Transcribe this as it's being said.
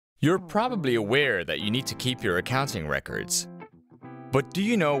You're probably aware that you need to keep your accounting records. But do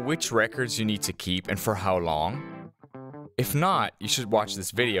you know which records you need to keep and for how long? If not, you should watch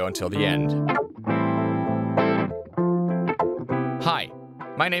this video until the end. Hi,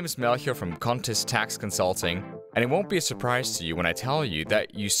 my name is Melchior from Contest Tax Consulting, and it won't be a surprise to you when I tell you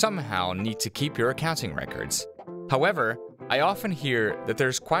that you somehow need to keep your accounting records. However, I often hear that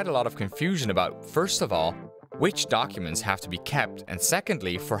there's quite a lot of confusion about, first of all, which documents have to be kept, and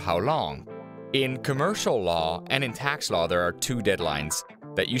secondly, for how long. In commercial law and in tax law, there are two deadlines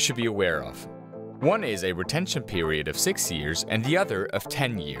that you should be aware of. One is a retention period of 6 years and the other of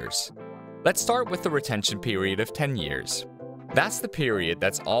 10 years. Let's start with the retention period of 10 years. That's the period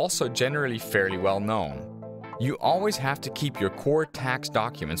that's also generally fairly well known. You always have to keep your core tax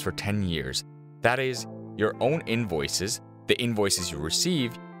documents for 10 years. That is, your own invoices, the invoices you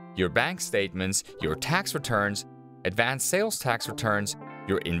receive, your bank statements, your tax returns, advanced sales tax returns,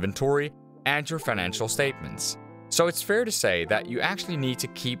 your inventory, and your financial statements. So it's fair to say that you actually need to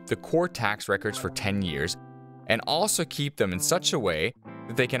keep the core tax records for 10 years and also keep them in such a way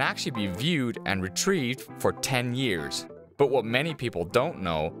that they can actually be viewed and retrieved for 10 years. But what many people don't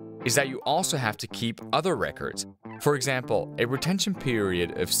know is that you also have to keep other records. For example, a retention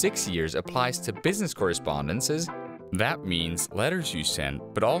period of 6 years applies to business correspondences. That means letters you send,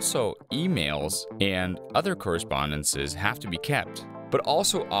 but also emails and other correspondences have to be kept. But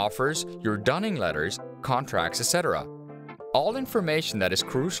also offers, your dunning letters, contracts, etc. All information that is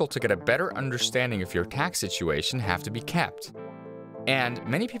crucial to get a better understanding of your tax situation have to be kept. And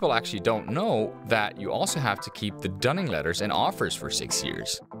many people actually don't know that you also have to keep the dunning letters and offers for 6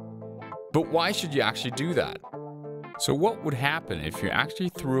 years. But why should you actually do that? So what would happen if you actually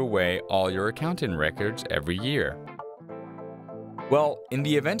threw away all your accounting records every year? Well, in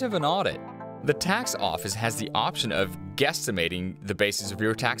the event of an audit, the tax office has the option of guesstimating the basis of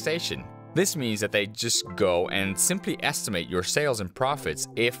your taxation. This means that they just go and simply estimate your sales and profits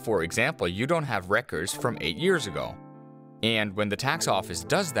if, for example, you don't have records from 8 years ago. And when the tax office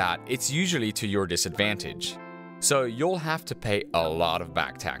does that, it's usually to your disadvantage. So you'll have to pay a lot of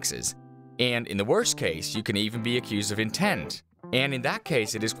back taxes. And in the worst case, you can even be accused of intent. And in that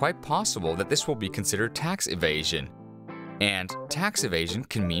case, it is quite possible that this will be considered tax evasion. And tax evasion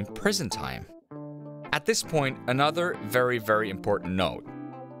can mean prison time. At this point, another very important note.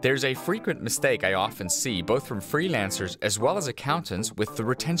 There's a frequent mistake I often see both from freelancers as well as accountants with the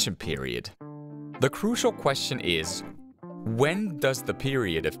retention period. The crucial question is, when does the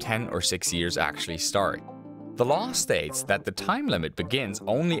period of 10 or 6 years actually start? The law states that the time limit begins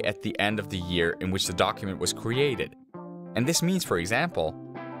only at the end of the year in which the document was created. And this means, for example,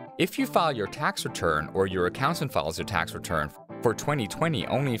 if you file your tax return or your accountant files your tax return for 2020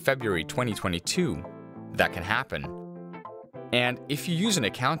 only in February 2022, that can happen. And if you use an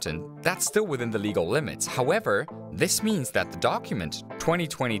accountant, that's still within the legal limits. However, this means that the document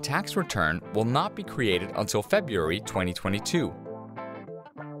 2020 tax return will not be created until February 2022.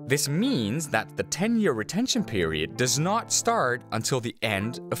 This means that the 10-year retention period does not start until the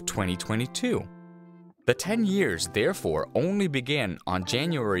end of 2022. The 10 years, therefore, only begin on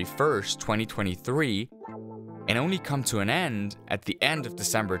January 1st, 2023, and only come to an end at the end of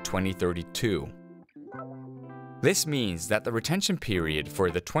December 2032. This means that the retention period for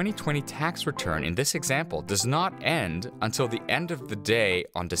the 2020 tax return in this example does not end until the end of the day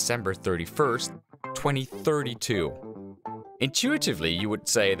on December 31st, 2032. Intuitively, you would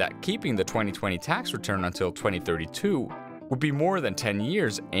say that keeping the 2020 tax return until 2032 would be more than 10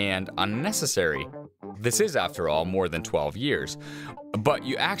 years and unnecessary. This is, after all, more than 12 years. But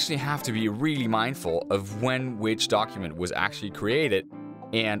you actually have to be really mindful of when which document was actually created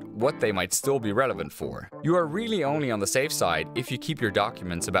and what they might still be relevant for. You are really only on the safe side if you keep your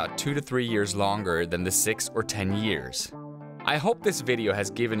documents about 2 to 3 years longer than the 6 or 10 years. I hope this video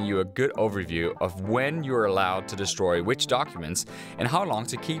has given you a good overview of when you're allowed to destroy which documents and how long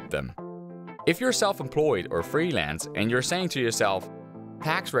to keep them. If you're self-employed or freelance and you're saying to yourself,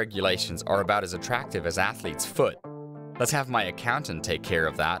 tax regulations are about as attractive as athlete's foot, let's have my accountant take care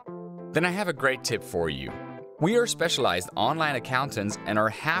of that, then I have a great tip for you. We are specialized online accountants and are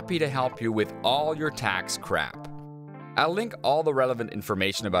happy to help you with all your tax crap. I'll link all the relevant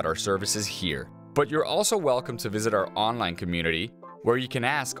information about our services here, but you're also welcome to visit our online community where you can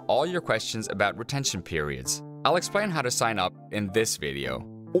ask all your questions about retention periods. I'll explain how to sign up in this video,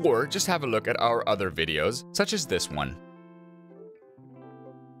 or just have a look at our other videos, such as this one.